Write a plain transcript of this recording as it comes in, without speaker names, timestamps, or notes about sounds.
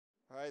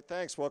right,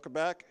 thanks. Welcome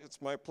back.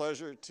 It's my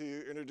pleasure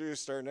to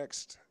introduce our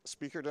next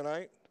speaker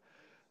tonight.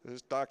 This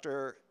is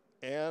Dr.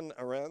 Ann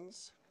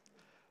Arens.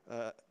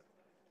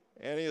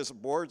 Annie is a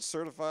board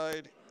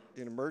certified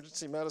in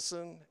emergency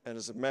medicine and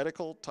is a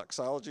Medical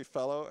Toxicology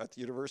Fellow at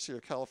the University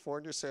of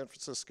California, San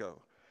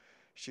Francisco.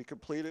 She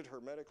completed her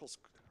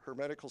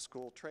medical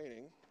school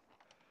training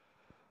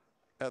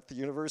at the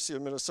University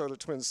of Minnesota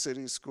Twin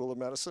Cities School of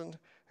Medicine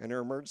and her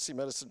emergency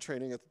medicine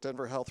training at the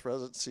Denver Health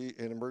Residency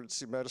in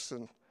emergency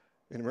medicine.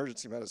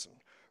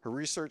 Her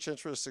research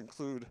interests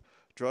include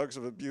drugs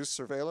of abuse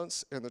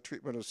surveillance and the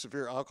treatment of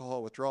severe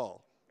alcohol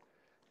withdrawal.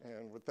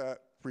 And with that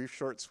brief,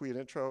 short, sweet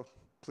intro,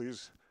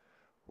 please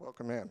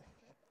welcome Ann.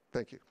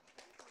 Thank you.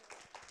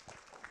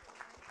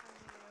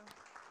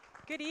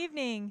 Good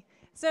evening.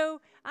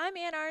 So I'm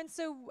Ann Arens.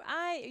 So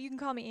you can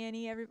call me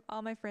Annie.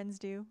 All my friends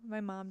do.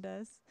 My mom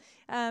does.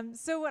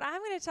 So what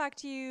I'm going to talk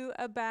to you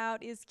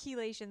about is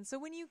chelation. So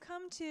when you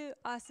come to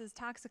us as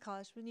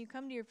toxicologists, when you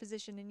come to your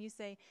physician and you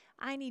say,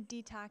 I need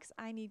detox,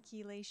 I need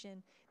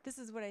chelation, this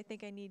is what I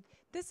think I need.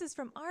 This is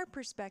from our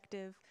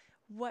perspective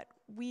what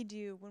we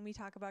do when we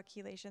talk about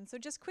chelation. So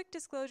just quick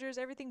disclosures,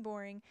 everything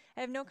boring.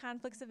 I have no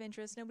conflicts of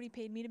interest. Nobody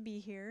paid me to be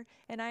here.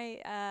 And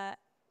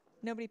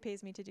nobody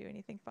pays me to do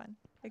anything fun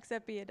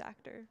except be a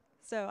doctor.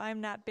 So I'm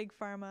not big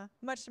pharma,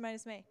 much to my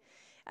dismay.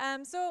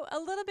 So a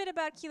little bit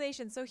about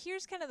chelation. So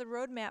here's kind of the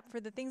roadmap for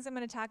the things I'm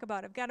going to talk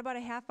about. I've got about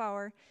a half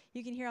hour.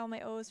 You can hear all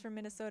my O's from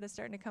Minnesota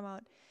starting to come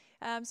out.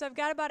 So I've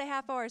got about a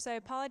half hour, so I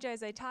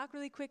apologize. I talk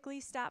really quickly.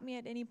 Stop me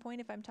at any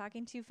point if I'm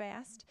talking too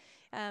fast.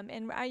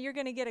 You're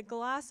going to get a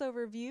gloss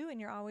overview, and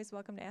you're always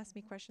welcome to ask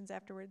me questions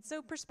afterwards.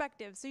 So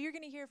perspective. So you're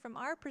going to hear from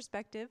our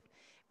perspective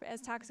as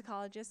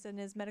toxicologists and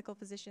as medical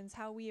physicians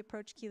how we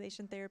approach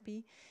chelation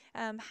therapy,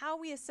 how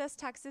we assess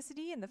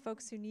toxicity in the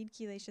folks who need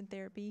chelation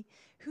therapy,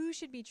 who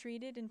should be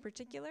treated in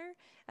particular,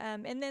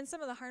 and then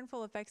some of the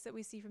harmful effects that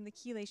we see from the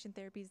chelation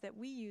therapies that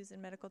we use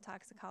in medical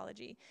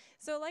toxicology.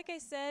 So like I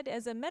said,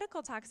 as a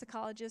medical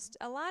toxicologist,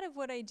 a lot of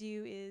what I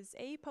do is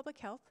A, public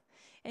health,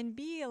 and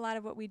B, a lot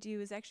of what we do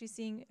is actually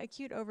seeing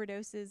acute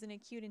overdoses and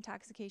acute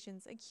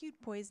intoxications, acute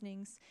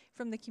poisonings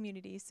from the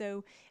community.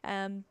 So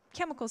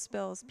chemical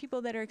spills,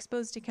 people that are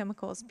exposed to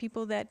chemicals,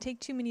 people that take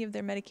too many of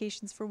their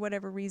medications for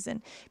whatever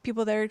reason,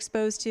 people that are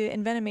exposed to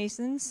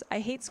envenomations. I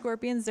hate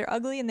scorpions. They're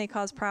ugly and they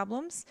cause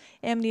problems.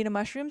 Amanita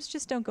mushrooms,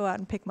 just don't go out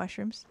and pick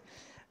mushrooms.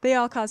 They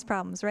all cause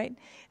problems, right?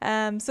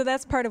 So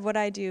that's part of what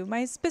I do.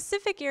 My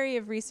specific area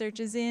of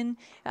research is in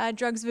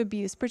drugs of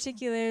abuse,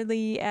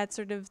 particularly at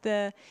sort of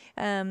the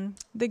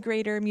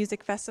greater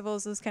music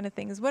festivals, those kind of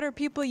things. What are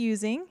people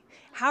using?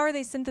 How are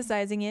they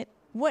synthesizing it?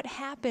 What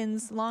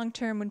happens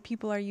long-term when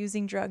people are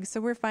using drugs? So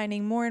we're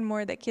finding more and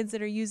more that kids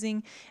that are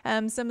using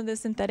some of the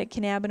synthetic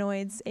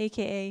cannabinoids,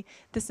 aka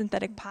the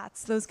synthetic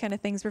pots, those kind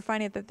of things, we're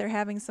finding that they're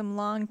having some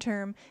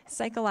long-term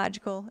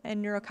psychological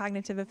and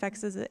neurocognitive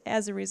effects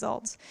as a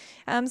result.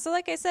 So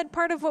like I said,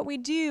 part of what we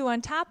do on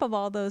top of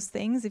all those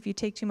things, if you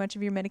take too much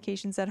of your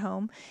medications at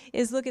home,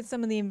 is look at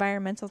some of the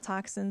environmental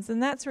toxins,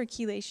 and that's where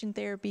chelation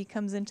therapy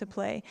comes into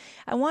play.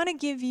 I want to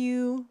give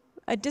you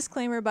a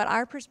disclaimer about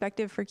our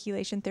perspective for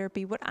chelation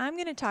therapy. What I'm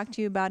going to talk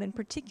to you about in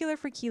particular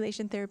for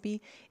chelation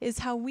therapy is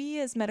how we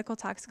as medical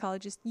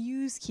toxicologists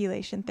use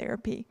chelation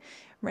therapy,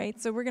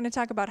 right? So we're going to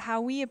talk about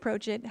how we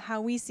approach it,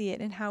 how we see it,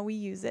 and how we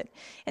use it.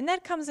 And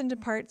that comes into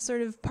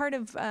part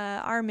of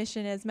our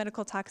mission as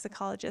medical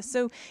toxicologists.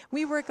 So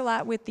we work a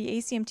lot with the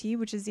ACMT,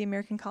 which is the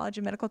American College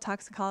of Medical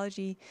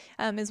Toxicology,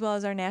 as well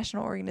as our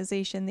national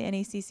organization, the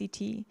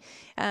NACCT.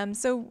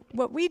 So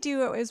what we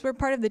do is we're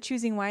part of the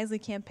Choosing Wisely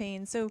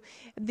campaign. So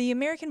the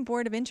American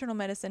Board of Internal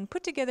Medicine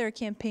put together a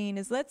campaign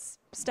is let's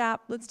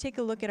take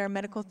a look at our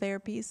medical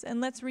therapies,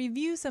 and let's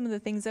review some of the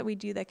things that we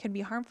do that can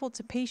be harmful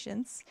to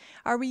patients.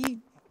 Are we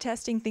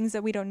testing things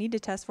that we don't need to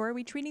test for? Are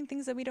we treating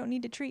things that we don't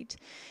need to treat?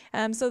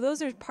 So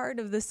those are part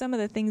of some of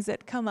the things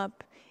that come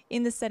up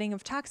in the setting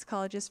of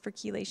toxicologists for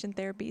chelation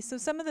therapy. So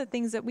some of the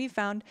things that we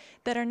found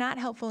that are not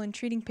helpful in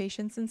treating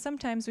patients, and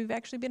sometimes we've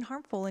actually been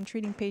harmful in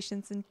treating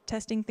patients and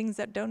testing things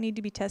that don't need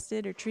to be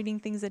tested or treating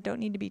things that don't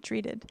need to be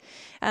treated.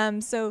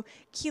 So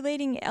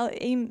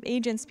chelating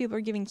agents, people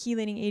are giving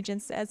chelating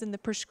agents as in the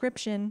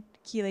prescription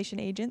chelation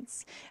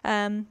agents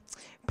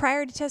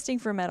prior to testing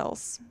for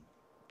metals,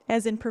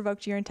 as in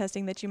provoked urine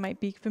testing that you might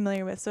be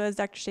familiar with. So as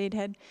Dr. Shade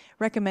had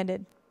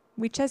recommended,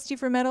 we test you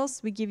for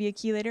metals, we give you a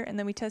chelator, and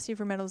then we test you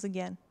for metals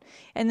again.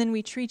 And then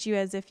we treat you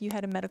as if you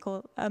had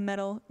a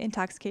metal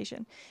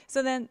intoxication.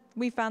 So then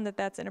we found that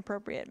that's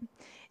inappropriate.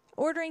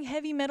 Ordering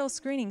heavy metal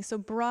screening, so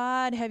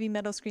broad heavy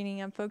metal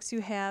screening on folks who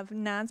have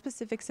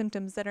nonspecific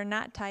symptoms that are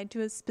not tied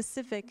to a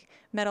specific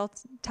metal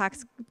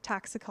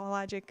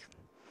toxicologic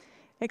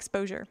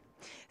exposure.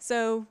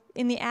 So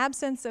in the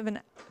absence of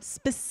a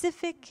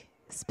specific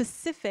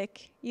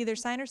either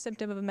sign or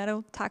symptom of a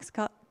metal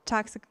toxicologic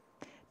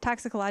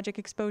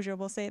exposure,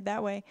 we'll say it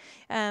that way,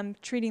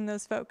 treating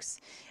those folks.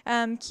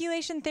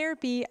 Chelation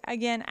therapy,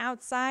 again,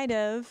 outside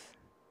of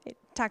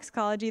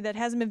toxicology that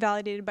hasn't been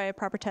validated by a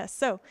proper test.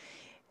 So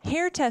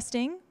Hair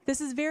testing,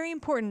 this is very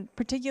important,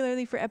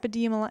 particularly for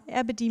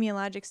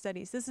epidemiologic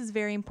studies. This is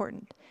very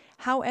important.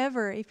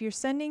 However, if you're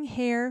sending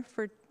hair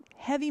for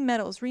heavy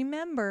metals,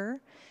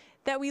 remember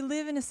that we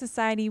live in a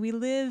society, we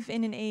live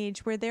in an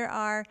age where there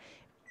are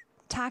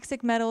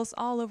toxic metals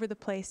all over the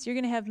place. You're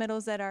going to have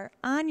metals that are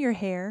on your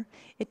hair.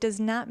 It does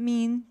not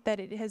mean that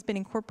it has been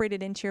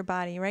incorporated into your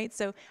body, right?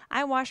 So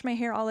I wash my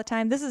hair all the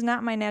time. This is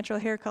not my natural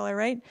hair color,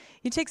 right?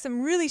 You take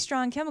some really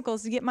strong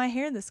chemicals to get my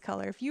hair this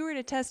color. If you were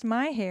to test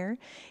my hair,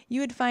 you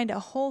would find a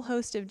whole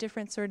host of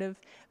different sort of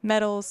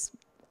metals,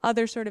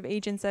 other sort of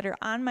agents that are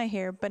on my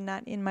hair but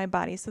not in my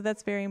body. So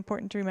that's very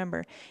important to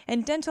remember.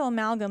 And dental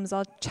amalgams,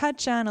 I'll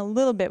touch on a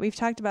little bit. We've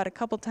talked about a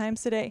couple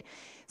times today.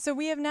 So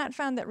we have not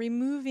found that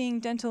removing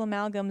dental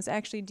amalgams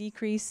actually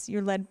decrease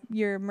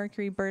your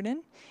mercury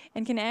burden,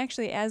 and can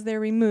actually, as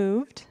they're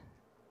removed,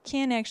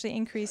 can actually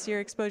increase your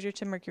exposure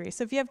to mercury.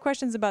 So if you have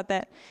questions about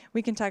that,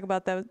 we can talk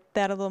about that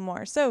a little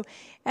more. So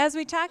as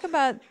we talk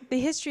about the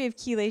history of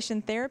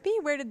chelation therapy,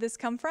 where did this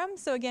come from?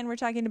 So again, we're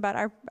talking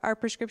about our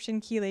prescription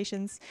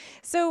chelations.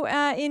 So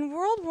in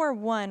World War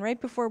I,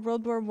 right before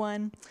World War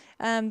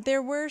I,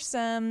 there were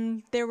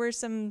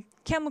some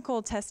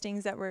chemical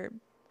testings that were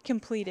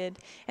completed,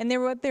 and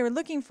what they were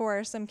looking for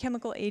are some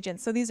chemical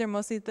agents. So these are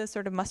mostly the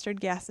sort of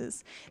mustard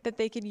gases that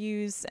they could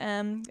use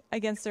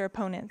against their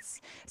opponents.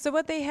 So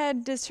what they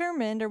had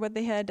determined, or what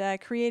they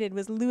had created,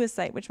 was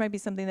lewisite, which might be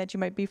something that you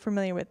might be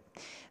familiar with.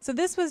 So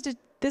this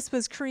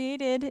was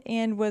created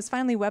and was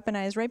finally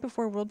weaponized right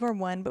before World War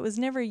I, but was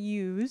never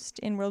used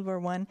in World War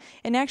I,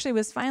 and actually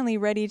was finally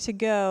ready to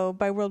go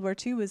by World War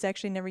II, was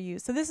actually never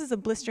used. So this is a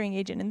blistering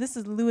agent, and this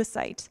is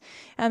lewisite.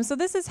 So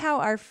this is how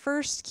our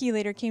first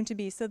chelator came to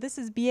be. So this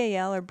is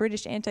BAL, or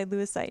British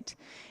anti-lewisite.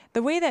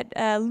 The way that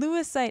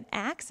lewisite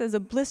acts as a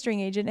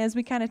blistering agent, as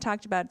we kind of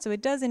talked about, so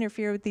it does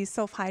interfere with these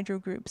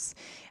sulfhydryl groups.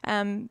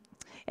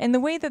 And the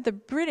way that the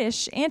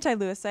British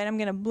anti-lewisite, I'm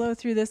going to blow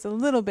through this a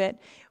little bit,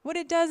 what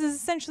it does is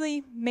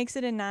essentially makes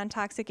it a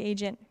non-toxic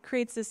agent,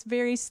 creates this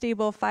very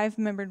stable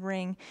 5-membered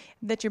ring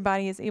that your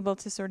body is able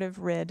to sort of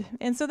rid.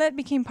 And so that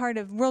became part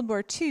of World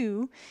War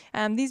II.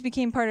 These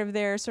became part of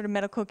their sort of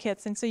medical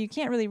kits, and so you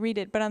can't really read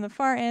it, but on the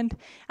far end,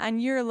 on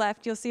your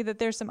left, you'll see that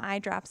there's some eye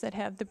drops that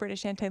have the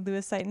British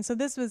anti-lewisite, and so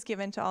this was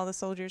given to all the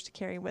soldiers to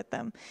carry with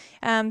them.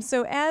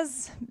 So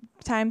as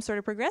time sort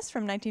of progressed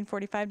from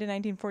 1945 to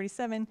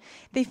 1947,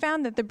 they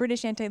found that the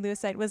British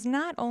anti-lewisite was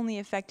not only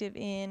effective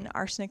in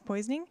arsenic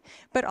poisoning,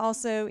 but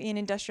also in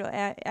industrial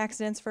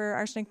accidents for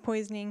arsenic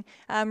poisoning,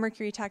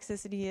 mercury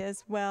toxicity,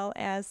 as well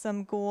as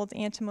some gold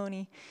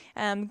antimony.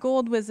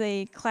 Gold was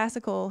a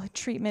classical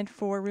treatment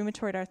for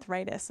rheumatoid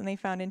arthritis, and they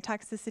found in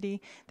toxicity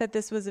that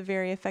this was a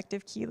very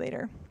effective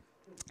chelator.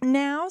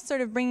 Now,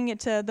 sort of bringing it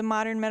to the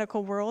modern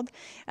medical world,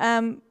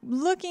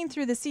 looking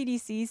through the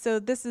CDC, so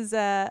this is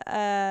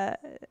an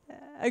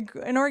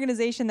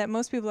organization that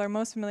most people are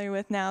most familiar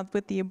with now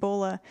with the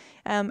Ebola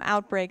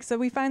outbreak. So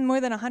we find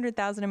more than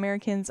 100,000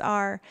 Americans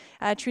are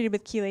treated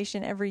with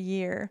chelation every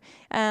year.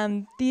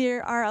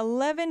 There are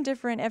 11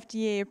 different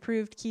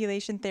FDA-approved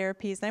chelation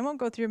therapies, and I won't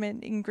go through them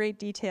in great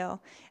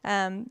detail.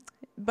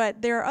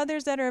 But there are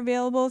others that are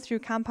available through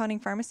compounding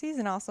pharmacies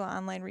and also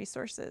online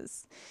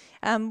resources.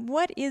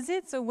 What is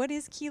it? So what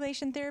is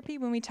chelation therapy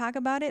when we talk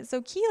about it?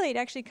 So chelate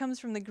actually comes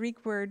from the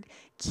Greek word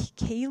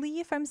chele,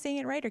 if I'm saying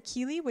it right, or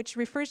chele, which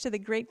refers to the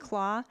great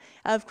claw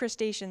of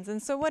crustaceans.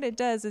 And so what it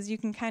does, is you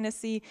can kind of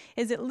see,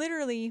 is it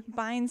literally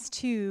binds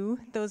to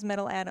those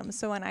metal atoms,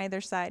 so on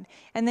either side.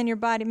 And then your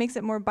body makes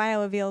it more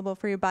bioavailable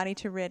for your body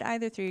to rid,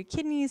 either through your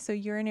kidneys, so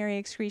urinary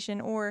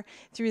excretion, or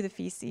through the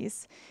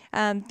feces.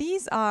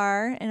 These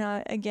are,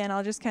 and again,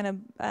 I'll just kind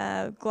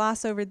of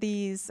gloss over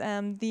these,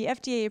 the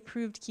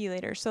FDA-approved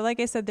chelators. So like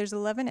I said, there's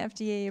 11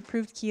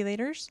 FDA-approved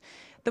chelators.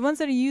 The ones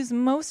that are used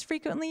most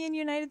frequently in the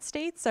United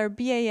States are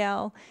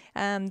BAL,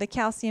 the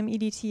calcium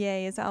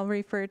EDTA, as I'll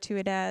refer to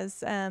it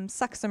as,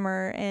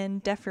 Succimer,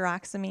 and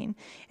defuroxamine.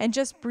 And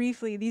just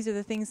briefly, these are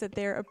the things that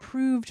they're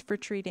approved for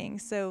treating.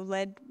 So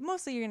lead,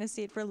 mostly you're going to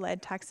see it for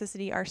lead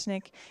toxicity,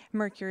 arsenic,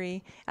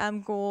 mercury,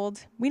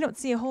 gold. We don't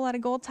see a whole lot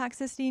of gold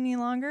toxicity any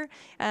longer.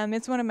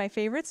 It's one of my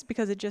favorites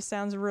because it just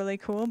sounds really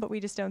cool, but we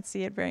just don't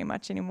see it very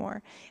much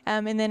anymore.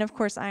 And then, of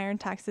course, iron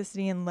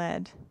toxicity and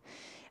lead.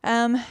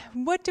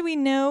 What do we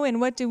know and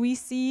what do we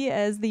see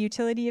as the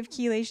utility of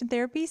chelation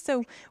therapy?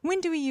 So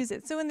when do we use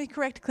it? So in the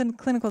correct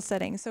clinical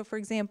setting. So for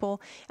example,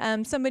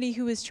 somebody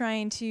who is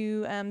trying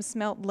to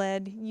smelt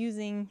lead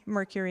using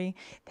mercury,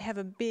 they have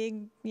a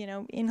big,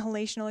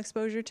 inhalational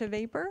exposure to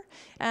vapor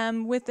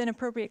with an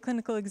appropriate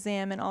clinical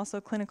exam and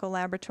also clinical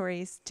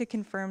laboratories to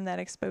confirm that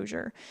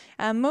exposure.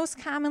 Most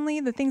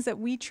commonly, the things that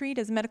we treat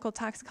as medical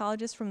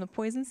toxicologists from the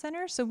Poison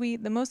Center, so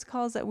the most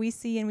calls that we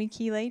see and we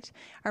chelate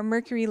are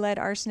mercury, lead,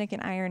 arsenic,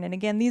 and iron iron. And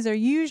again, these are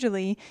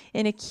usually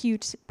in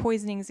acute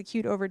poisonings,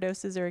 acute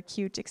overdoses, or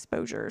acute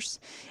exposures.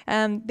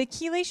 The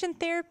chelation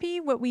therapy,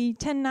 what we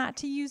tend not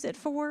to use it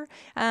for,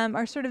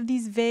 are sort of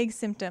these vague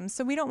symptoms.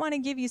 So we don't want to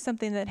give you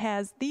something that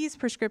has these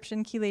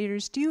prescription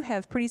chelators do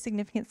have pretty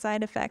significant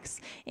side effects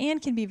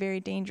and can be very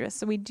dangerous.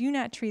 So we do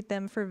not treat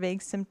them for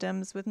vague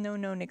symptoms with no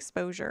known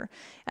exposure.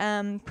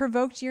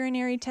 Provoked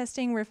urinary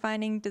testing we're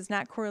finding does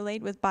not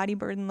correlate with body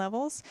burden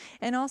levels.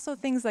 And also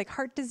things like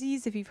heart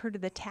disease, if you've heard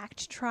of the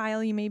TACT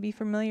trial you may be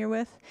familiar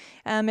with.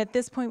 At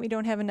this point we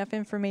don't have enough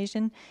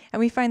information. And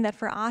we find that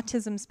for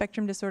autism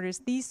spectrum disorders,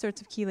 these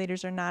sorts of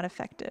chelators are not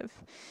effective.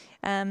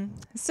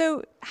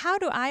 So how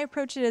do I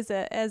approach it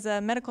as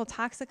a medical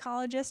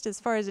toxicologist as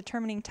far as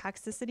determining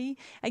toxicity?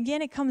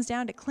 Again, it comes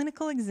down to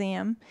clinical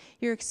exam,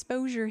 your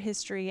exposure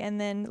history,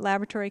 and then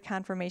laboratory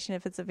confirmation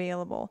if it's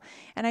available.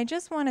 And I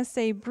just want to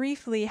say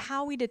briefly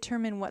how we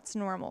determine what's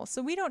normal.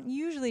 So we don't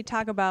usually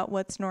talk about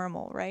what's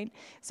normal, right?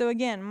 So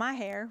again, my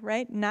hair,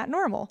 right, not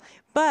normal.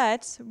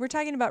 But we're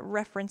talking about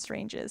reference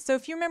ranges. So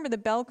if you remember the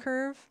bell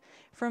curve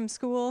from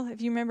school,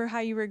 if you remember how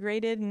you were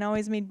graded and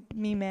always made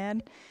me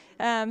mad,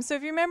 so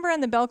if you remember on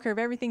the bell curve,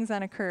 everything's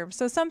on a curve.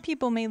 So some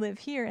people may live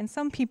here and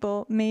some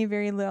people may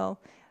very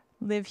little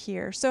live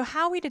here. So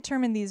how we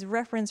determine these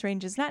reference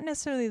ranges, not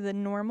necessarily the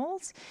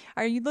normals,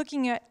 are you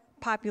looking at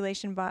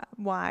population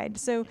wide.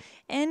 So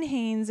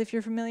NHANES, if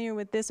you're familiar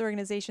with this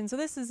organization, so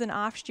this is an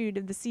offshoot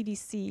of the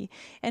CDC.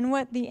 And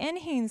what the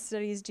NHANES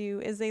studies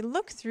do is they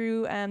look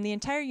through the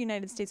entire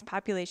United States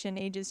population,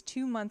 ages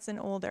 2 months and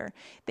older.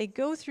 They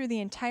go through the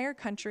entire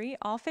country,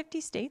 all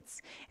 50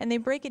 states, and they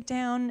break it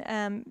down.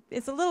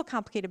 It's a little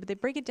complicated, but they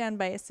break it down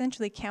by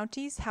essentially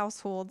counties,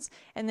 households,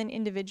 and then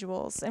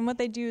individuals. And what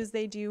they do is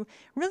they do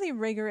really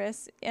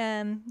rigorous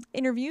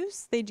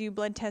interviews. They do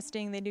blood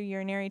testing, they do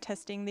urinary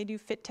testing, they do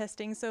fit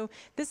testing. So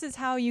this is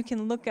how you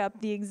can look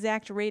up the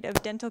exact rate of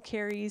dental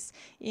caries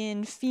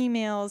in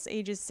females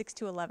ages 6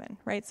 to 11,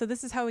 right? So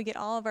this is how we get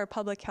all of our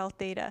public health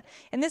data.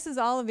 And this is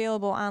all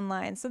available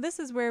online. So this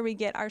is where we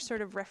get our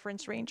sort of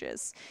reference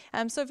ranges.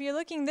 So if you're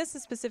looking, this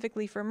is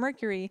specifically for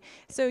mercury.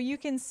 So you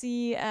can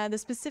see the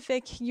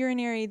specific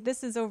urinary,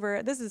 this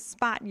is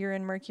spot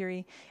urine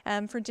mercury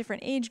for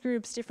different age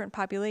groups, different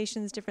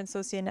populations, different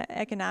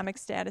socioeconomic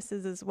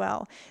statuses as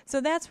well. So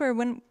that's where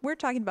when we're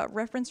talking about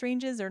reference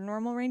ranges or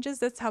normal ranges,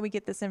 that's how we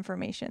get this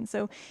information.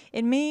 So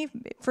it may,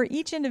 for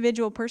each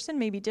individual person,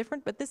 may be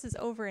different, but this is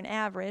over an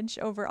average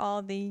over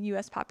all the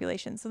U.S.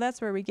 population. So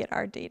that's where we get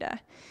our data.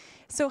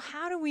 So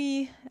how do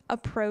we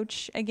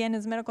approach, again,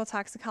 as medical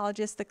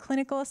toxicologists, the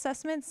clinical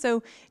assessment?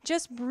 So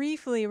just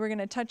briefly, we're going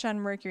to touch on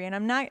mercury, and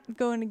I'm not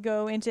going to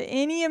go into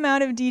any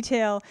amount of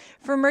detail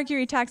for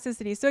mercury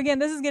toxicity. So again,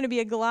 this is going to be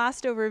a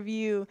glossed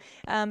overview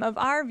of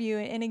our view,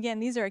 and again,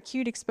 these are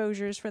acute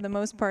exposures for the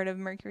most part of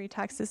mercury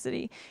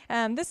toxicity.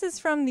 This is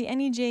from the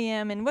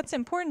NEJM, and what's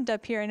important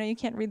up here, I know you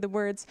can't read the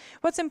words,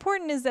 what's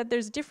important is that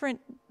there's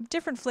different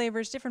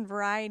flavors, different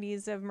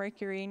varieties of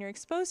mercury, and you're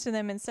exposed to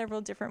them in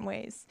several different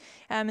ways.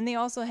 And they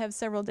also have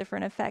several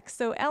different effects.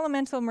 So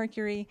elemental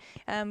mercury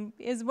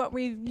is what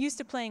we're used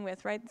to playing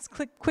with, right? It's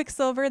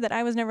quicksilver that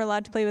I was never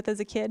allowed to play with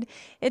as a kid.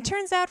 It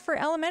turns out for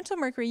elemental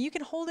mercury, you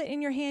can hold it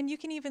in your hand, you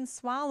can even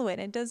swallow it,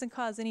 and it doesn't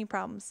cause any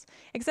problems,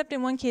 except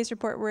in one case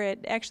report where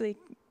it actually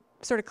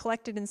sort of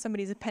collected in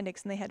somebody's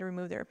appendix and they had to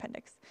remove their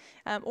appendix.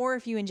 Or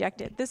if you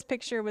inject it. This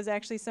picture was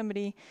actually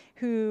somebody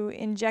who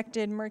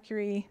injected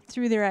mercury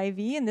through their IV,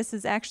 and this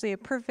is actually a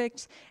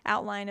perfect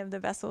outline of the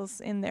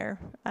vessels in their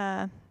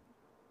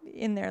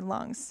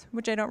lungs,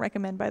 which I don't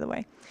recommend, by the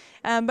way.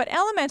 But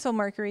elemental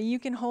mercury, you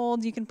can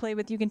hold, you can play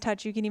with, you can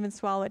touch, you can even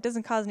swallow. It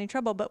doesn't cause any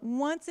trouble. But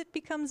once it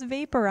becomes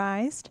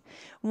vaporized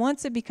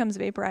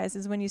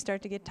is when you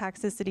start to get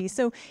toxicity.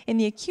 So in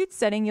the acute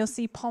setting, you'll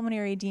see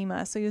pulmonary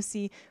edema. So you'll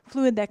see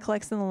fluid that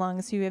collects in the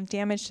lungs. So you have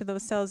damage to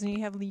those cells and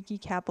you have leaky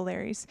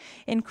capillaries.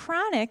 In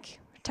chronic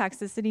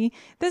toxicity,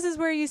 this is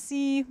where you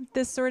see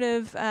this sort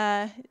of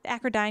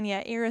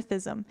acrodynia,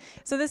 erythism.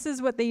 So this is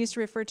what they used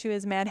to refer to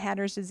as Mad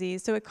Hatter's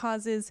disease. So it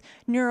causes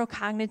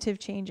neurocognitive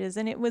changes,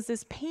 and it was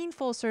this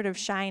painful sort of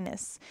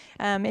shyness.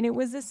 And it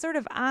was this sort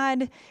of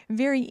odd,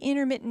 very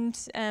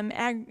intermittent,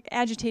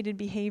 agitated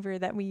behavior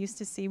that we used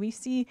to see. We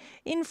see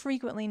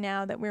infrequently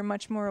now that we're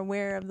much more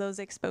aware of those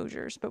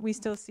exposures, but we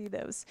still see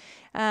those.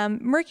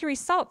 Mercury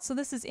salts, so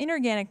this is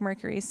inorganic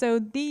mercury. So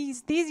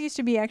these used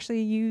to be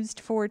actually used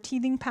for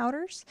teething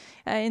powders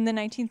in the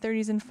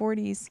 1930s and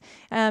 40s.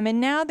 And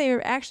now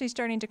they're actually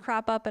starting to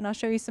crop up, and I'll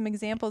show you some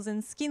examples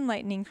in skin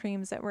lightening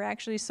creams that were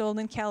actually sold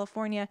in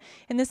California,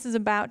 and this is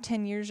about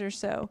 10 years or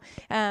so.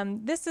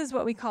 This is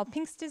what we call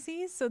Pink's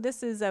disease. So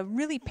this is a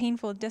really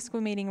painful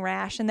desquamating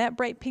rash, and that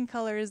bright pink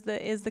color is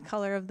the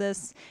color of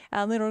this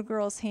little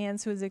girl's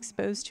hands who was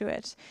exposed to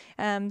it.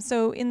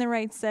 So in the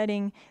right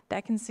setting,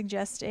 that can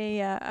suggest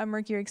a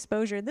mercury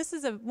exposure. This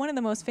is one of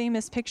the most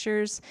famous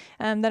pictures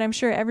that I'm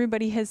sure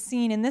everybody has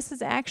seen, and this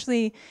is actually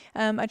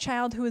a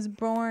child who was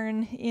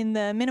born in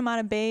the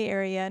Minamata Bay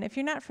area. And if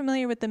you're not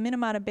familiar with the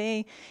Minamata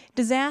Bay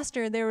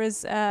disaster, there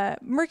was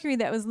mercury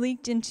that was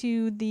leaked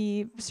into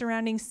the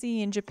surrounding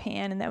sea in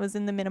Japan, and that was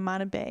in the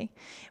Minamata Bay.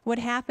 What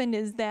happened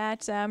is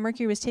that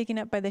mercury was taken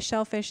up by the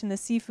shellfish and the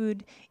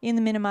seafood in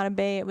the Minamata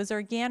Bay. It was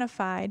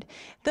organified.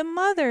 The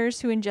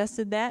mothers who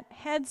ingested that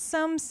had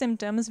some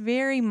symptoms,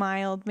 very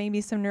mild,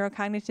 maybe some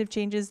neurocognitive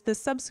changes. The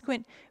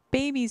subsequent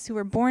babies who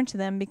were born to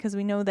them, because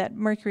we know that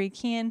mercury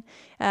can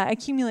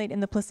accumulate in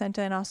the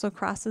placenta and also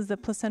crosses the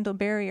placental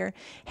barrier,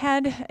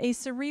 had a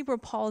cerebral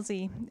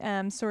palsy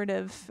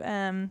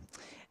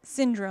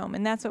syndrome,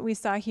 and that's what we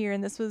saw here.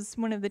 And this was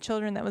one of the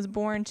children that was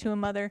born to a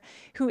mother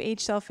who ate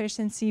shellfish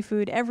and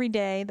seafood every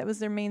day. That was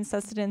their main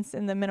sustenance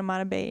in the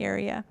Minamata Bay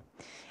area.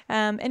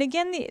 And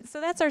again,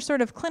 so that's our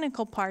sort of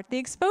clinical part. The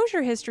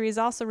exposure history is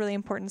also really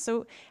important.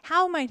 So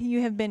how might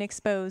you have been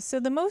exposed? So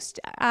the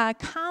most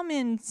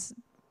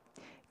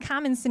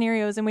common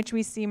scenarios in which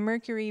we see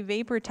mercury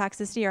vapor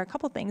toxicity are a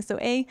couple things. So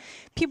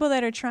people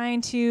that are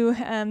trying to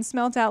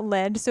smelt out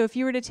lead. So if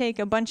you were to take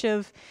a bunch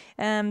of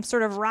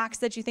sort of rocks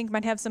that you think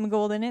might have some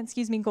gold in it,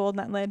 gold,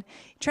 not lead,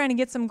 trying to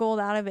get some gold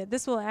out of it,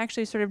 this will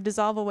actually sort of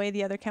dissolve away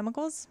the other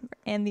chemicals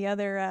and the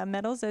other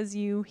metals as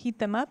you heat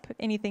them up,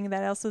 anything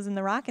that else is in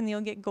the rock, and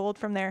you'll get gold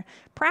from there.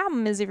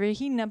 Problem is, if you're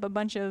heating up a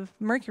bunch of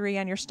mercury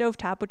on your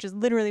stovetop, which is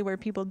literally where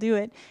people do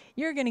it,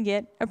 you're going to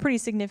get a pretty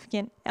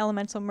significant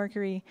elemental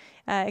mercury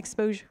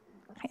exposure.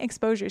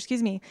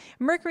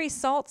 Mercury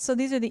salts, so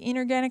these are the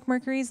inorganic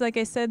mercuries. Like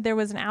I said, there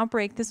was an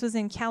outbreak. This was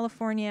in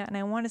California, and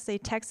I want to say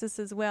Texas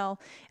as well.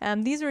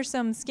 These were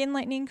some skin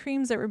lightening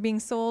creams that were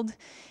being sold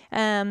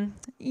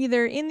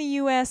either in the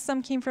U.S.,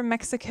 some came from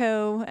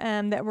Mexico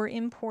that were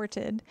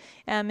imported,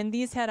 and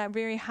these had a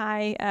very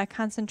high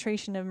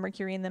concentration of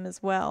mercury in them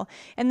as well.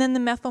 And then the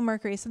methyl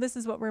mercury, so this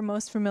is what we're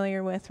most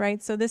familiar with,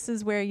 right? So this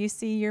is where you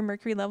see your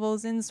mercury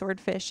levels in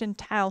swordfish and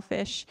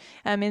tilefish,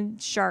 in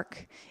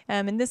shark,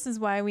 and this is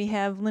why we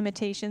have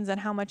limitations on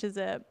how much, as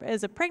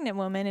a pregnant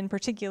woman in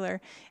particular,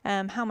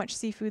 how much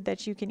seafood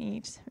that you can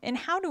eat. And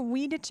how do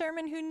we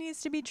determine who needs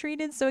to be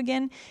treated? So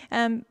again,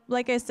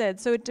 like I said,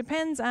 so it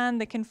depends on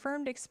the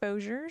confirmed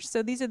exposures.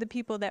 So these are the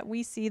people that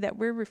we see, that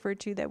we're referred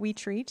to, that we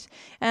treat.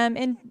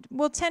 And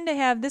we'll tend to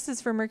have, this is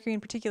for mercury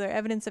in particular,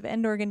 evidence of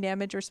end organ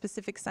damage or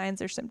specific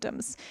signs or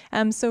symptoms.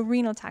 So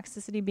renal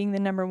toxicity being the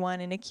number one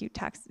in acute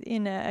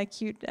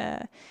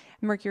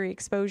mercury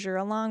exposure,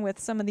 along with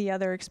some of the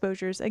other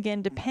exposures,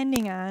 again,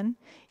 depending on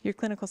your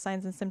clinical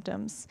signs and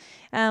symptoms.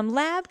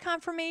 Lab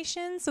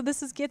confirmation, so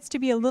this gets to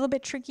be a little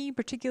bit tricky,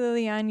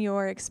 particularly on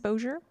your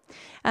exposure.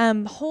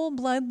 Whole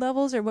blood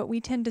levels are what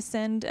we tend to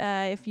send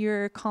if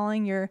you're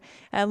calling your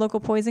local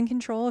poison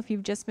control if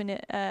you've just been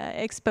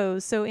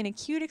exposed. So in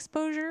acute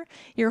exposure,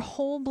 your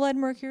whole blood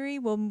mercury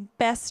will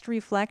best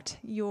reflect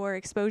your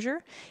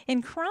exposure.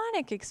 In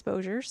chronic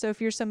exposure, so if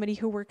you're somebody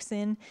who works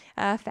in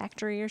a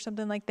factory or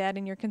something like that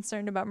and you're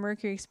concerned about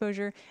mercury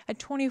exposure, a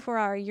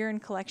 24-hour urine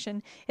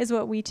collection is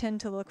what we tend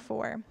to look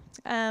for.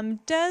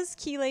 Does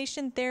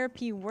chelation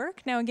therapy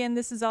work? Now again,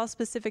 this is all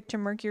specific to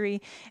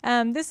mercury.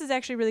 This is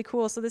actually really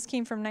cool. So this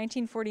came from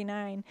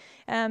 1949.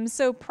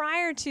 So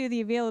prior to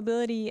the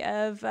availability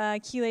of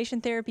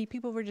chelation therapy,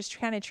 people were just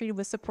kind of treated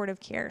with supportive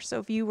care. So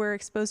if you were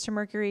exposed to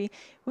mercury,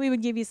 we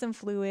would give you some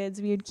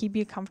fluids, we would keep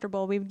you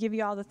comfortable, we would give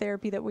you all the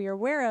therapy that we are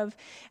aware of.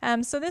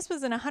 So this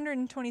was in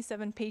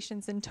 127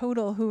 patients in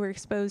total who were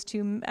exposed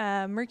to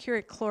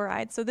mercuric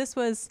chloride. So this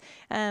was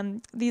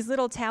these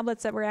little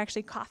tablets that were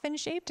actually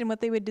coffin-shaped, and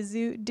what they would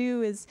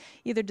do is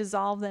either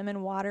dissolve them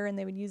in water, and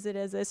they would use it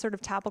as a sort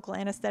of topical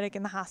anesthetic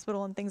in the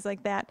hospital and things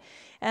like that.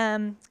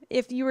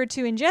 If you were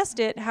to ingest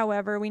it,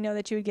 however, we know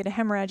that you would get a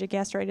hemorrhagic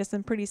gastritis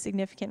and pretty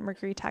significant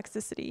mercury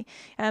toxicity.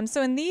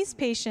 So in these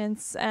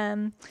patients,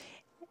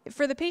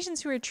 for the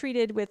patients who were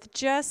treated with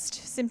just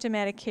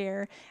symptomatic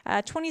care,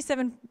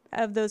 27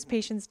 of those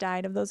patients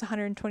died, of those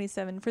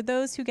 127. For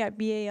those who got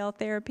BAL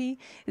therapy,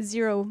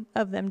 0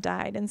 of them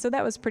died, and so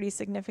that was pretty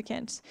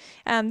significant.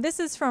 This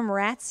is from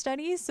rat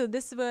studies. So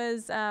this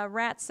was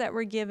rats that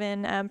were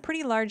given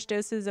pretty large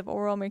doses of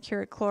oral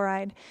mercuric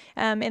chloride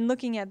and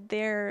looking at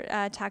their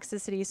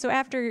toxicity. So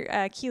after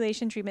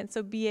chelation treatment,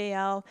 so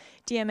BAL,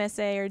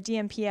 DMSA, or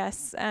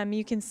DMPS,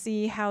 you can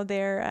see how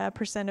their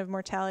percent of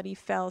mortality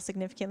fell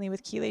significantly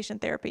with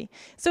chelation therapy.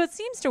 So it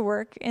seems to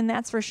work, and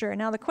that's for sure.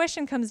 Now the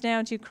question comes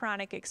down to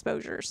chronic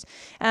exposures.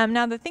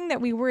 Now the thing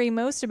that we worry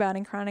most about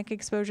in chronic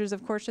exposures,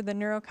 of course, are the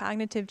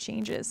neurocognitive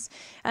changes.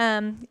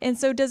 And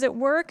so does it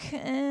work?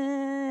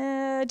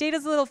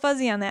 Data's a little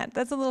fuzzy on that.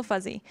 That's a little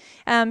fuzzy.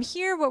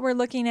 Here what we're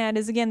looking at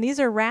is, again, these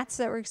are rats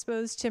that were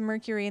exposed to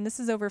mercury, and this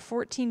is over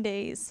 14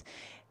 days.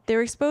 They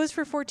were exposed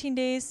for 14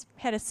 days,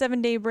 had a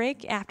 7-day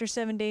break. After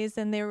 7 days,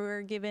 then they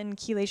were given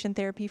chelation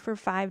therapy for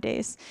 5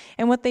 days.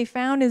 And what they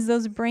found is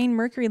those brain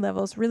mercury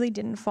levels really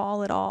didn't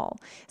fall at all.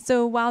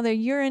 So while their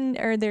urine,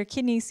 or their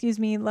kidney,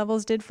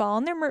 levels did fall,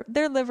 and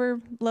their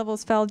liver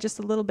levels fell just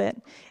a little bit,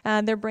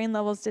 their brain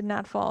levels did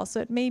not fall.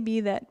 So it may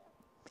be that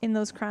in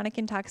those chronic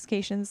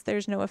intoxications,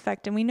 there's no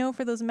effect. And we know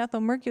for those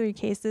methylmercury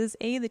cases,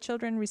 the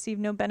children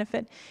received no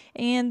benefit,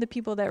 and the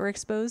people that were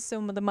exposed, so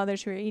the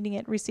mothers who were eating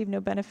it, received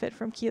no benefit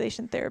from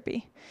chelation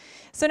therapy.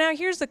 So now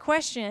here's the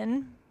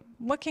question.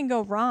 What can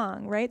go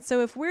wrong, right?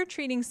 So if we're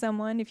treating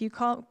someone, if you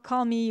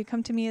call me, you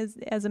come to me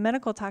as a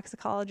medical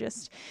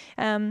toxicologist,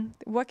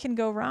 what can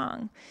go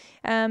wrong?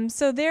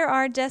 So there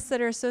are deaths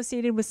that are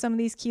associated with some of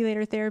these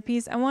chelator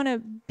therapies. I want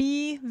to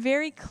be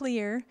very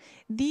clear.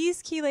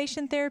 These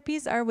chelation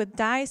therapies are with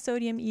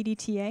disodium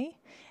EDTA,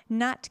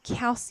 not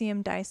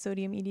calcium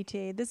disodium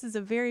EDTA. This is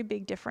a very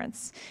big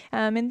difference.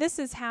 And this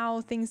is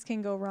how things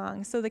can go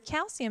wrong. So the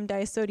calcium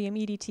disodium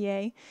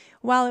EDTA,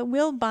 while it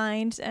will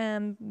bind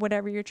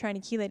whatever you're trying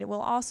to chelate, it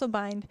will also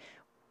bind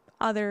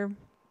other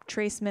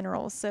trace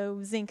minerals,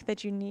 so zinc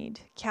that you need,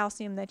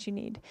 calcium that you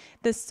need.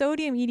 The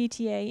sodium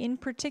EDTA in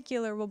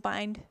particular will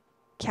bind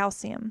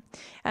calcium.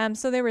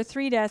 So there were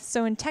 3 deaths.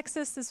 So in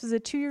Texas, this was a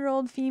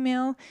 2-year-old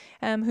female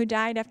who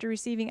died after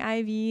receiving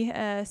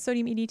IV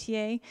sodium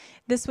EDTA.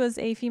 This was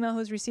a female who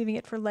was receiving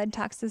it for lead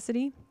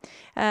toxicity.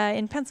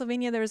 In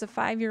Pennsylvania, there was a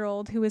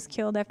 5-year-old who was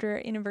killed after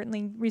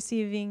inadvertently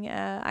receiving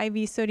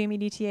IV sodium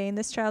EDTA, and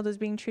this child was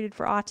being treated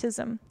for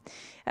autism.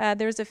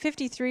 There was a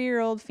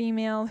 53-year-old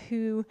female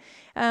who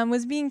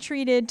was being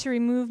treated to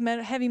remove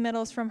heavy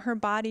metals from her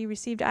body,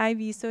 received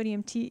IV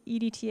sodium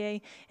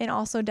EDTA, and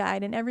also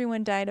died. And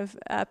everyone died of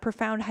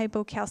profound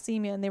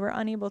hypocalcemia, and they were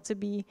unable to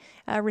be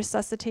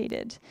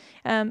resuscitated.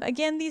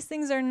 Again, these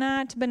things are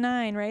not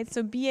benign, right?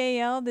 So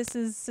BAL, this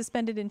is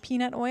suspended in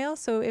peanut oil,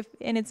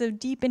 and it's a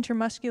deep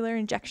intramuscular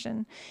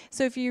injection.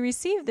 So if you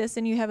receive this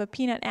and you have a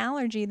peanut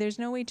allergy, there's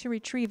no way to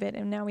retrieve it,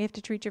 and now we have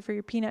to treat you for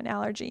your peanut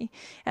allergy.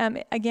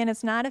 Again,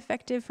 it's not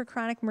effective for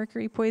chronic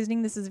mercury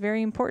poisoning. This is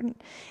very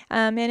important.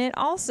 And it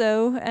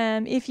also,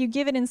 if you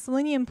give it in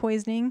selenium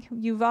poisoning,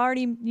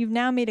 you've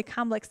now made a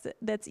complex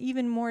that's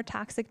even more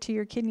toxic to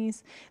your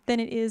kidneys than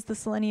it is the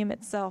selenium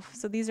itself.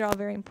 So these are all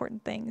very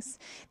important things.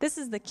 This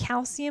is the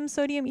calcium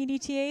sodium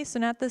EDTA, so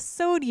not the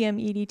sodium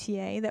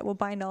EDTA that will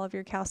bind all of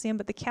your calcium,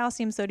 but the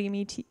calcium sodium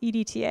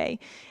EDTA.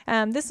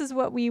 This is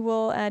what we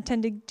will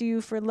tend to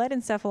do for lead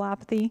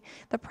encephalopathy.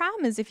 The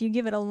problem is if you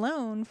give it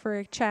alone for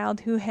a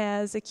child who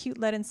has acute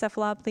lead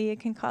encephalopathy, it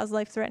can cause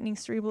life-threatening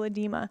cerebral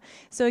edema.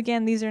 So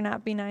again, these are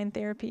not benign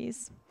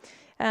therapies.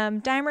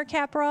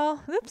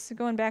 Dimercaprol, oops,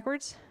 going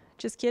backwards,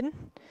 just kidding.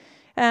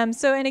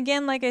 And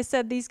again, like I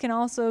said, these can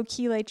also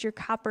chelate your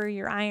copper,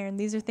 your iron.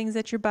 These are things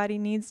that your body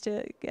needs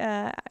to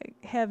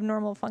have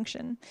normal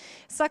function.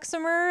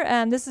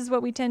 Suxamer, this is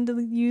what we tend to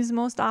use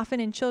most often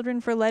in children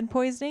for lead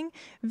poisoning.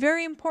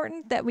 Very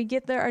important that we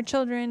get our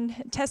children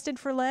tested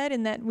for lead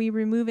and that we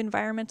remove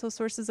environmental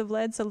sources of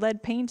lead. So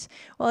lead paint,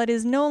 while it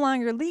is no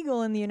longer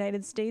legal in the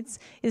United States,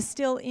 is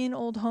still in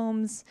old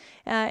homes.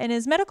 And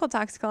as medical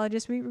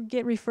toxicologists, we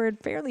get referred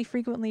fairly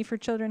frequently for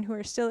children who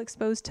are still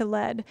exposed to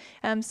lead.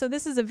 So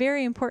this is a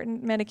very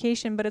important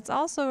medication, but it's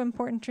also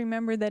important to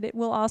remember that it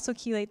will also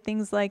chelate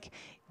things like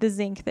the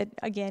zinc that,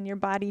 again, your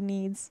body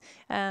needs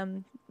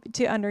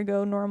to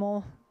undergo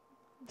normal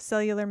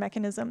cellular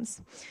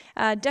mechanisms.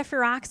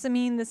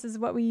 Deferoxamine, this is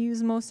what we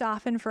use most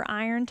often for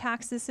iron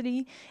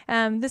toxicity.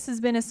 This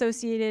has been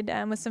associated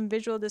with some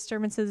visual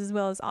disturbances as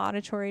well as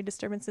auditory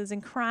disturbances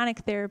in chronic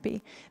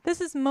therapy.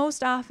 This is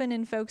most often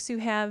in folks who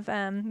have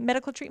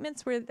medical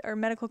treatments or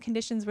medical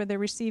conditions where they're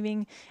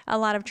receiving a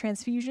lot of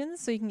transfusions,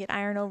 so you can get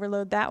iron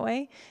overload that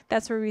way.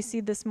 That's where we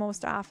see this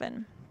most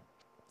often.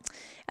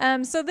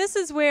 So this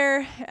is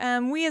where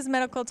we as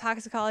medical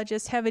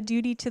toxicologists have a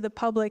duty to the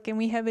public, and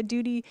we have a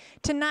duty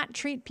to not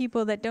treat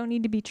people that don't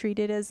need to be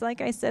treated. As like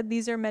I said,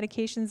 these are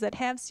medications that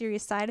have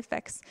serious side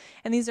effects,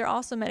 and these are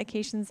also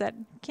medications that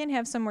can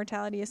have some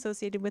mortality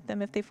associated with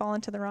them if they fall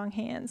into the wrong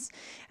hands.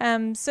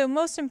 So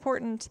most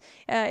important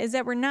is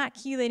that we're not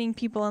chelating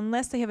people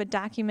unless they have a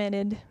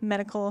documented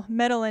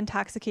metal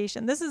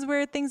intoxication. This is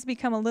where things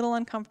become a little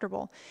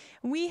uncomfortable.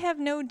 We have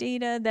no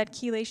data that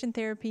chelation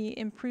therapy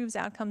improves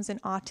outcomes in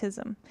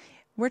autism.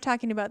 We're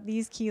talking about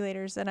these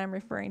chelators that I'm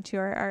referring to,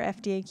 our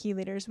FDA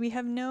chelators. We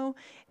have no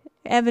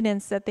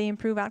evidence that they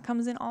improve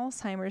outcomes in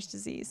Alzheimer's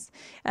disease.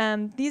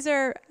 These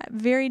are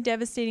very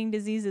devastating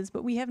diseases,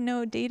 but we have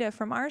no data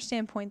from our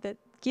standpoint that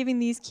giving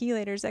these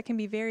chelators that can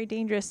be very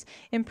dangerous,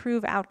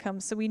 improve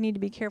outcomes. So we need to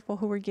be careful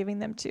who we're giving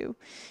them to.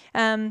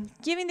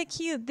 Giving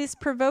this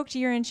provoked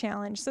urine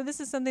challenge. So this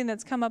is something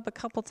that's come up a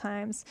couple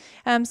times.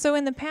 So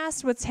in the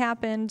past, what's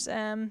happened,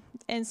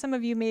 and some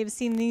of you may have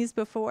seen these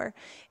before,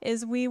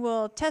 is we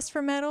will test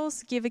for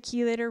metals, give a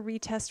chelator,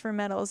 retest for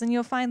metals. And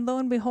you'll find, lo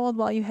and behold,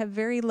 while you have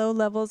very low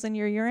levels in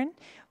your urine,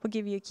 we'll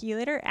give you a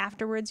chelator.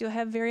 Afterwards, you'll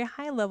have very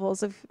high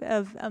levels of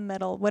a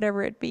metal,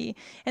 whatever it be.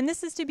 And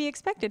this is to be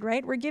expected,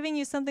 right? We're giving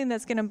you something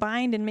that's going to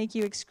bind and make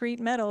you excrete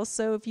metals.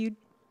 So if you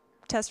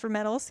test for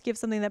metals, give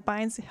something that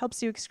binds,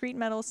 helps you excrete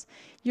metals,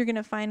 you're going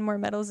to find more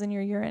metals in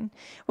your urine.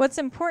 What's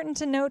important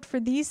to note for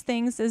these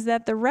things is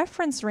that the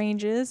reference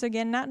ranges,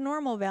 again, not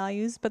normal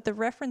values, but the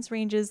reference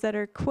ranges that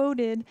are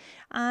quoted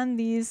on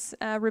these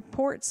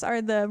reports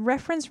are the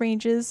reference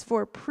ranges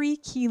for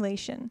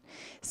pre-chelation.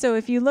 So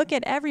if you look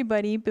at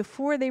everybody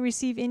before they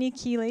receive any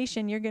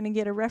chelation, you're going to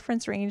get a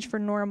reference range for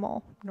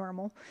normal.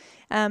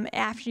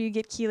 After you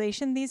get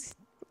chelation, these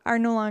are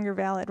no longer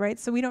valid, right?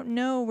 So we don't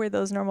know where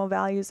those normal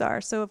values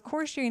are. So of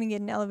course you're going to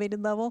get an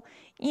elevated level,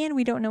 and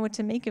we don't know what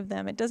to make of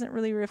them. It doesn't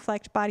really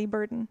reflect body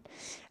burden.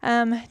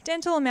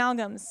 Dental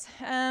amalgams.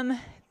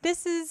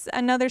 This is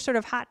another sort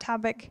of hot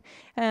topic,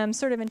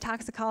 sort of in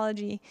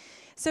toxicology.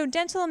 So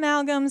dental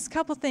amalgams,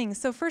 couple things.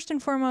 So first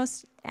and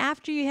foremost,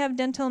 after you have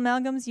dental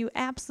amalgams, you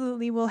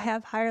absolutely will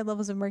have higher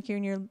levels of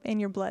mercury in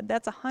your blood.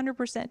 That's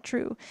 100%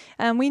 true.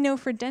 We know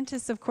for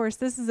dentists, of course,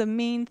 this is a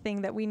main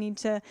thing that we need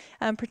to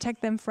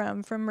protect them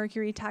from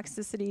mercury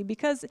toxicity,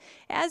 because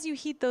as you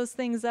heat those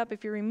things up,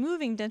 if you're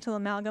removing dental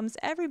amalgams,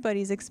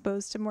 everybody's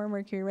exposed to more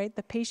mercury, right?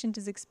 The patient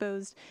is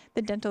exposed,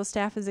 the dental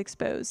staff is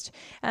exposed.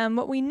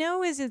 What we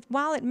know is that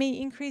while it may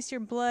increase your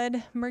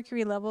blood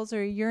mercury levels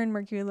or your urine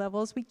mercury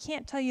levels, we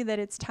can't tell you that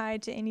it's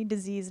tied to any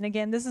disease. And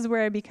again, this is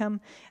where I become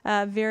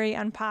very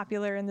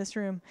unpopular in this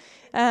room.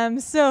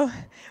 So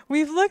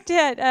we've looked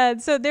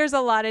at, so there's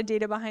a lot of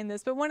data behind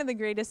this, but one of the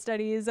greatest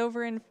studies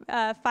over in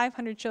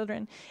 500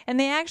 children, and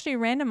they actually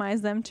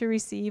randomized them to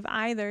receive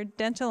either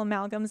dental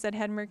amalgams that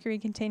had mercury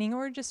containing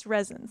or just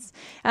resins.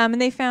 And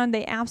they found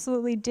they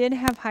absolutely did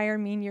have higher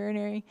mean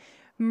urinary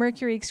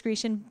mercury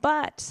excretion,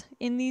 but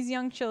in these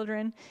young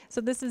children, so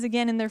this is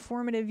again in their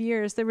formative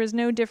years, there was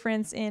no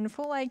difference in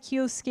full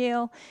IQ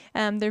scale,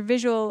 their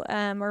visual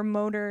or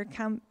motor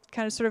kind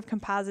of sort of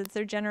composites,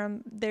 their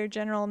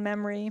general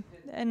memory,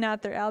 and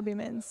not their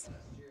albumins.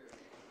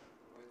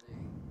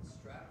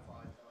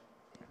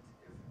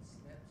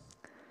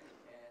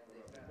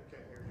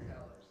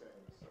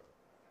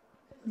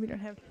 We don't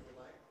have.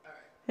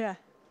 Yeah.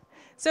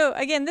 So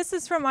again, this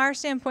is from our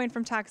standpoint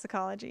from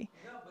toxicology.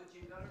 No, but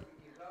you gotta.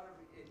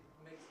 It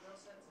makes no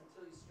sense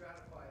until you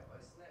stratify it by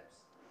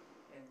SNPs,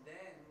 and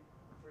then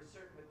for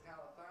certain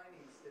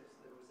metallothionein SNPs,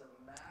 there was a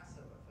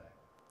massive effect.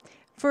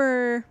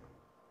 For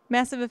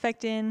massive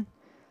effect in.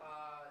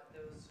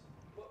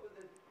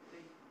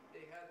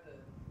 They had the.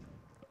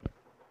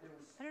 There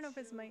was. I don't know if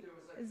it's mic.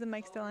 Like Is the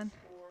mic still on?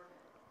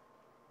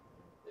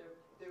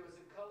 There was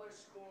a color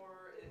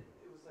score.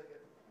 It was like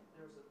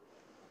there was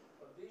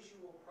a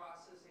visual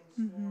processing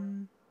score.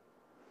 Mm-hmm.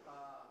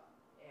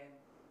 And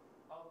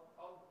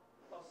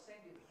I'll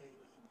send you the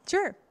paper.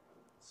 Sure.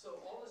 So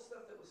all the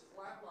stuff that was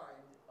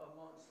flatlined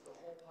amongst the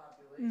whole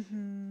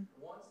population,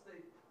 once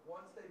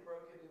they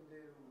broke it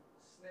into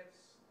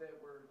SNPs that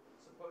were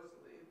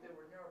supposedly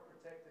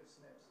neuroprotective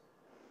SNPs,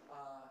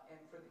 and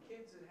for the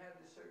kids that had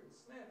the certain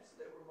SNPs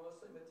that were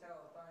mostly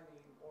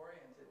metallothionein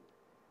oriented,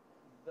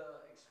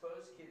 the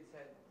exposed kids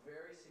had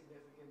very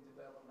significant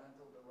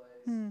developmental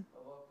delays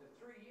of up to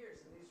 3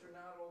 years, and these are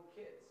not old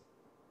kids.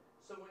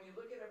 So when you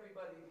look at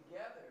everybody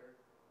together,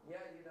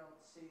 yeah, you don't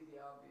see the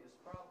obvious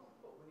problem,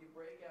 but when you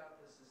break out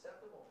the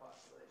susceptible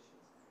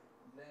populations,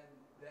 then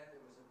there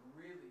was a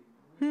really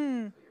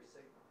clear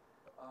signal.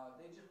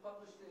 They just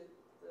published it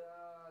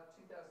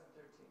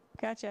 2013.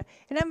 Gotcha.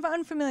 And I'm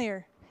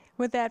unfamiliar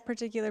with that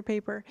particular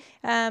paper.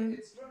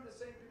 It's from the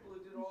same people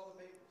who did all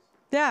the papers.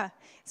 Yeah.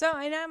 So,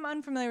 and I'm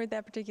unfamiliar with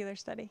that particular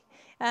study.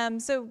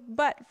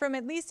 But from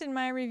at least in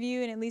my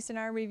review and at least in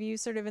our review,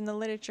 sort of in the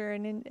literature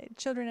and in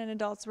children and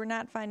adults, we're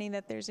not finding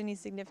that there's any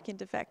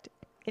significant effect.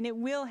 And it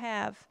will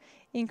have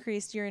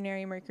increased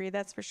urinary mercury,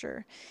 that's for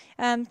sure.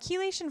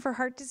 Chelation for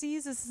heart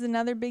disease, this is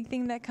another big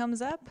thing that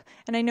comes up.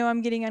 And I know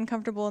I'm getting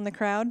uncomfortable in the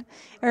crowd,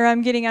 or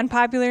I'm getting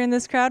unpopular in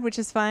this crowd, which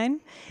is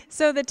fine.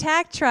 So the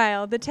TAC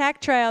trial,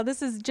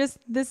 this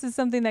is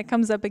something that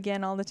comes up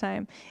again all the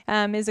time,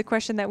 is a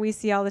question that we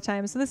see all the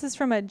time. So this is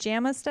from a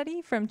JAMA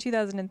study from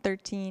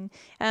 2013.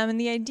 And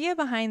the idea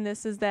behind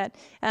this is that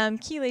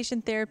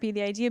chelation therapy,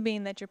 the idea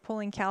being that you're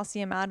pulling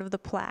calcium out of the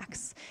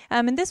plaques.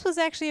 And this was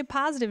actually a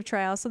positive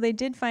trial, so they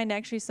did find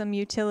actually some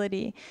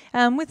utility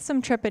with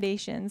some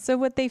trepidation. So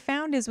what they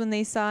found is when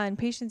they saw in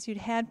patients who'd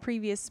had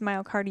previous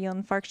myocardial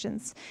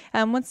infarctions,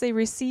 once they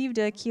received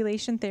a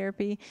chelation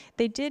therapy,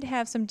 they did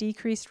have some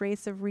decreased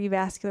rates of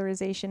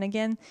revascularization.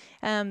 Again,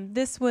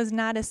 this was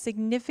not a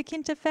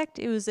significant effect.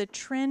 It was a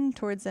trend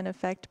towards an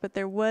effect, but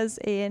there was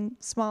a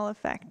small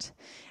effect.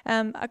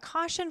 A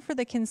caution for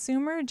the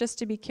consumer, just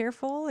to be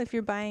careful if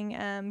you're buying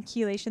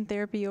chelation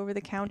therapy over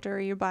the counter or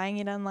you're buying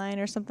it online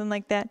or something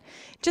like that.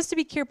 Just to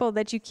be careful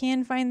that you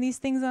can find these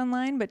things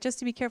online, but just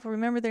to be careful,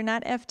 remember they're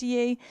not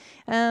FDA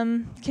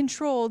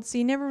controlled, so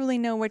you never really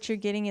know what you're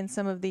getting in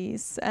some of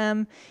these.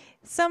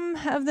 some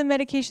of the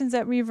medications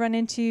that we've run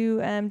into,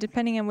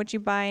 depending on what you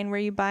buy and where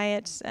you buy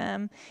it,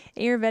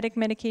 Ayurvedic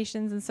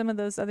medications and some of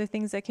those other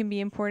things that can be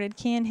imported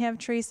can have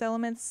trace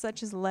elements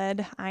such as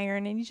lead,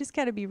 iron, and you just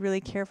got to be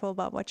really careful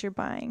about what you're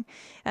buying.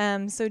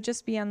 So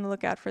just be on the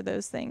lookout for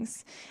those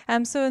things.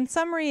 So in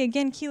summary,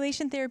 again,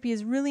 chelation therapy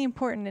is really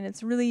important, and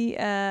it's really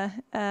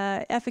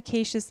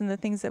efficacious in the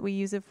things that we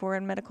use it for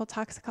in medical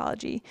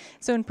toxicology.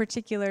 So in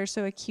particular,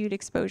 so acute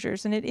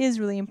exposures, and it is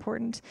really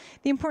important.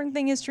 The important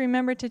thing is to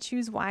remember to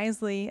choose wisely.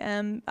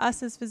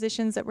 Us as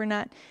physicians, that we're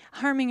not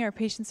harming our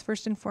patients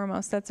first and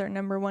foremost. That's our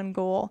number one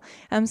goal.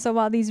 So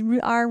while these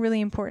are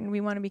really important,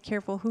 we want to be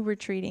careful who we're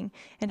treating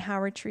and how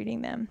we're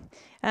treating them.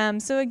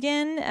 So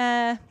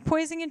again,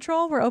 poison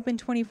control, we're open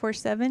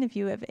 24/7. If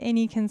you have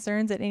any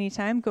concerns at any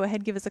time, go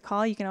ahead, give us a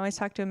call. You can always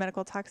talk to a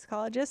medical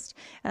toxicologist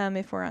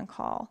if we're on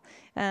call.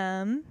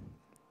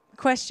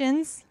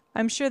 Questions?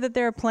 I'm sure that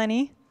there are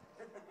plenty.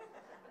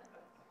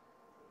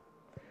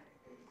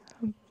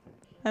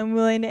 I'm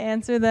willing to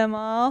answer them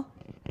all.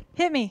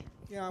 Hit me.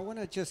 Yeah, I want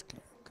to just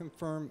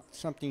confirm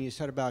something you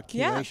said about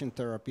chelation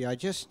therapy. I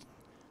just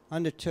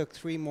undertook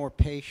 3 more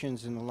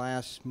patients in the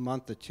last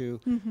month or two.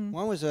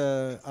 One was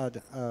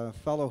a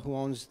fellow who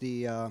owns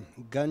the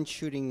gun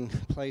shooting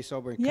place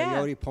over in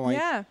Coyote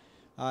Point.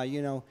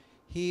 You know,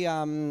 he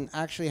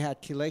actually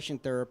had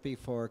chelation therapy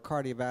for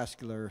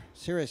cardiovascular,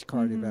 serious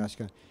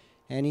cardiovascular.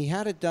 And he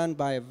had it done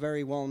by a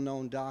very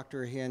well-known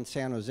doctor here in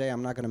San Jose.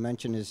 I'm not going to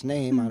mention his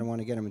name. I don't want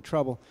to get him in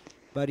trouble.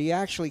 But he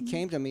actually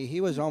came to me. He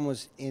was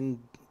almost in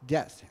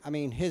death. I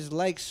mean, his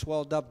legs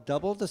swelled up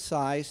double the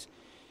size.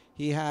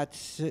 He had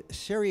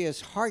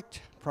serious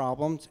heart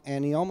problems,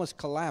 and he almost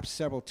collapsed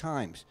several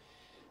times.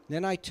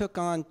 Then I took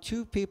on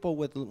 2 people,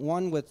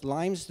 one with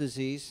Lyme's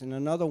disease and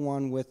another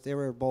one with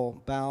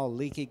irritable bowel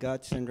leaky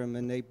gut syndrome,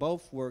 and they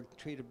both were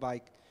treated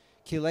by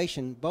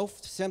chelation.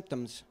 Both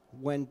symptoms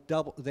went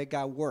double. They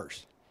got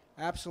worse.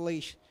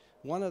 Absolutely.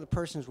 One of the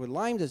persons with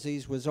Lyme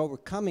disease was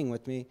overcoming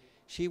with me.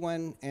 She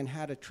went and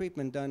had a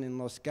treatment done in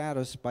Los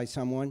Gatos by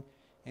someone,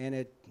 and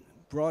it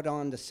brought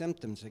on the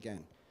symptoms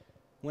again.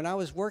 When I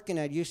was working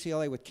at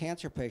UCLA with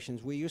cancer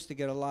patients, we used to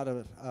get a lot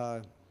of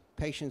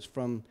patients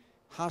from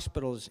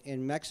hospitals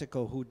in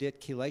Mexico who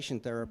did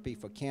chelation therapy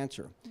for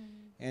cancer.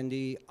 And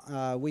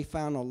we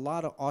found a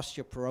lot of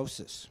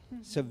osteoporosis,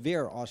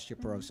 severe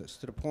osteoporosis,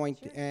 to the point,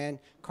 and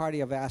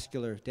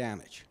cardiovascular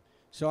damage.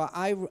 So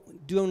I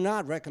do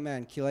not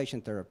recommend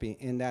chelation therapy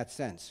in that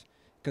sense,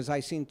 because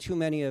I've seen too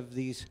many of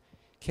these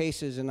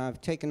cases, and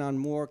I've taken on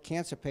more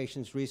cancer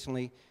patients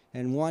recently,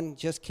 and one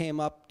just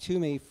came up to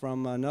me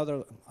from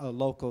another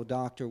local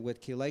doctor with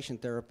chelation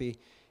therapy,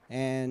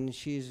 and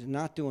she's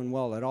not doing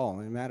well at all.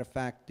 As a matter of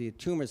fact, the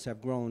tumors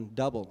have grown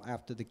double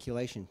after the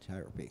chelation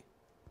therapy.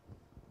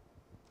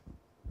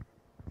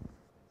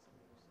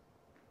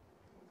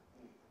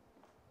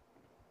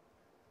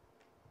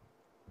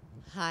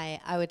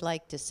 Hi, I would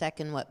like to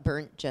second what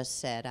Bernd just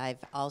said. I've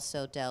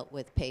also dealt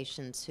with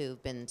patients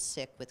who've been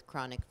sick with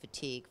chronic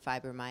fatigue,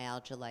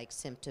 fibromyalgia-like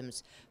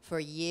symptoms for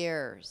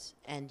years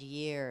and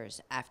years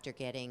after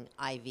getting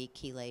IV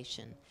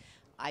chelation.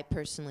 I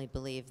personally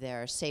believe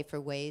there are safer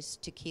ways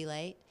to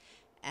chelate,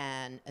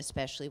 and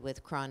especially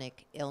with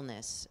chronic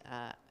illness.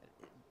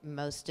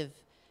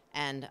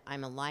 And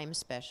I'm a Lyme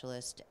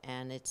specialist,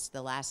 and it's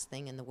the last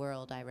thing in the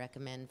world I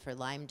recommend for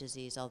Lyme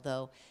disease,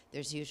 although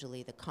there's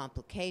usually the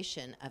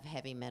complication of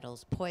heavy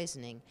metals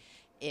poisoning.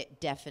 It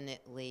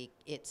definitely,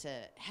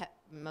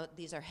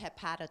 these are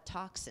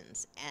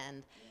hepatotoxins,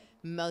 and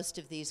most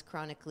of these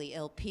chronically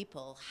ill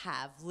people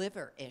have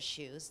liver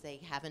issues.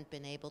 They haven't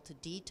been able to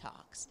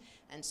detox.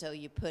 And so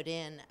you put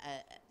in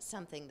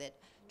something that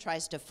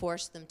tries to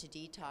force them to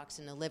detox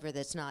in a liver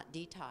that's not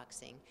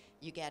detoxing,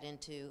 you get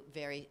into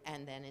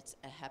and then it's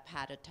a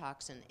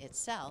hepatotoxin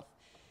itself,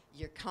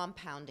 you're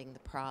compounding the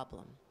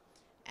problem.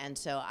 And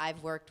so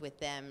I've worked with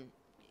them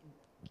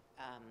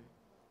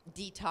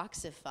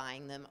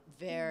detoxifying them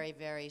very,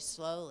 very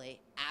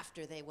slowly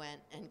after they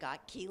went and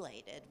got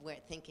chelated,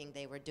 thinking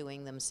they were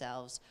doing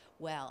themselves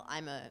well.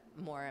 I'm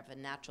more of a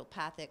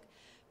naturopathic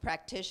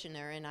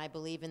practitioner, and I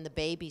believe in the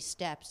baby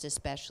steps,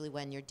 especially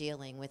when you're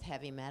dealing with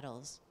heavy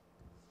metals.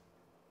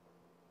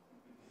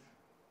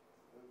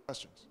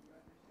 Questions?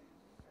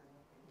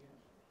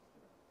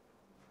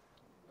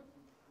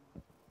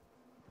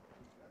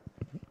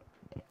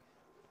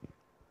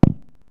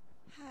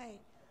 Hi.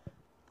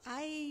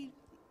 I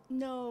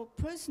know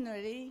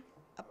personally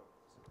a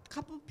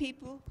couple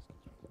people.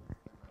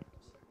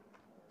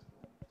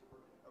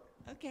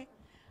 Okay.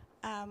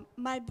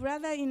 My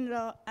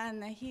brother-in-law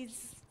and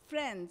his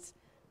friends,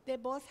 they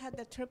both had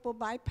the triple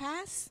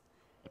bypass.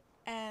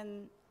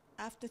 And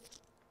after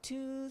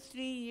 2-3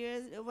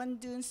 years, they weren't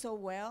doing so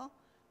well.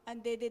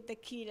 And they did the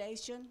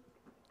chelation.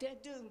 They're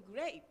doing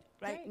great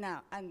right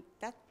now. And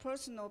that's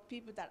personal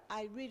people that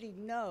I really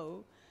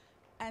know.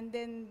 And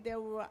then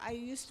I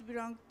used to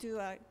belong to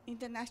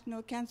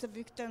International Cancer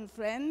Victim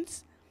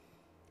Friends.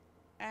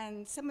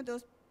 And some of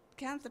those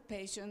cancer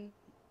patients,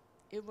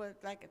 it was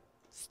like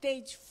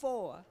stage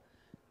 4.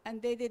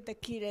 And they did the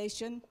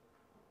chelation.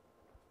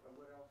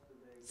 What else did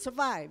they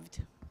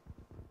survived.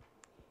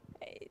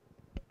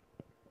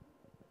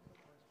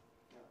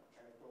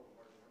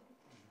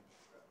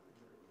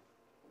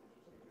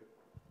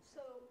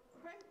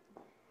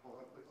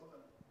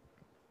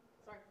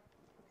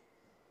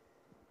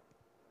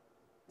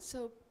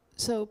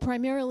 So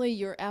primarily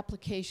your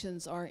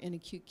applications are in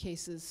acute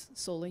cases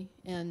solely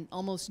and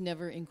almost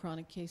never in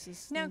chronic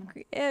cases? Now,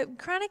 then?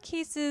 chronic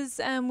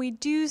cases we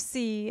do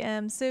see,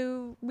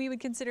 so we would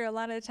consider a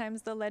lot of the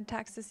times the lead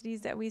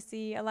toxicities that we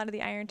see, a lot of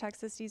the iron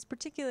toxicities,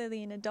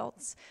 particularly in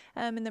adults,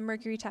 and the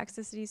mercury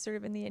toxicities sort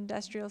of in the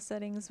industrial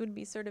settings would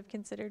be sort of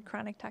considered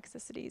chronic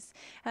toxicities.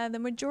 The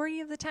majority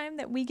of the time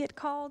that we get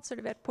called sort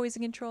of at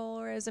poison control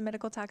or as a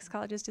medical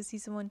toxicologist to see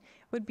someone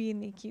would be in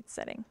the acute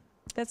setting.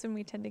 That's when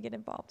we tend to get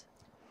involved.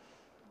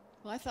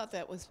 Well, I thought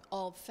that was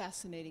all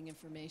fascinating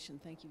information.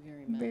 Thank you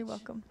very much. Very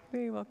welcome.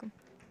 Very welcome.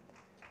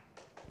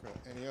 Great.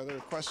 Any other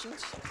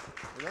questions?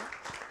 Yeah?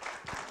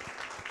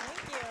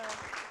 Thank you.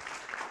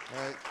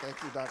 All right.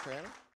 Thank you, Dr. Anna.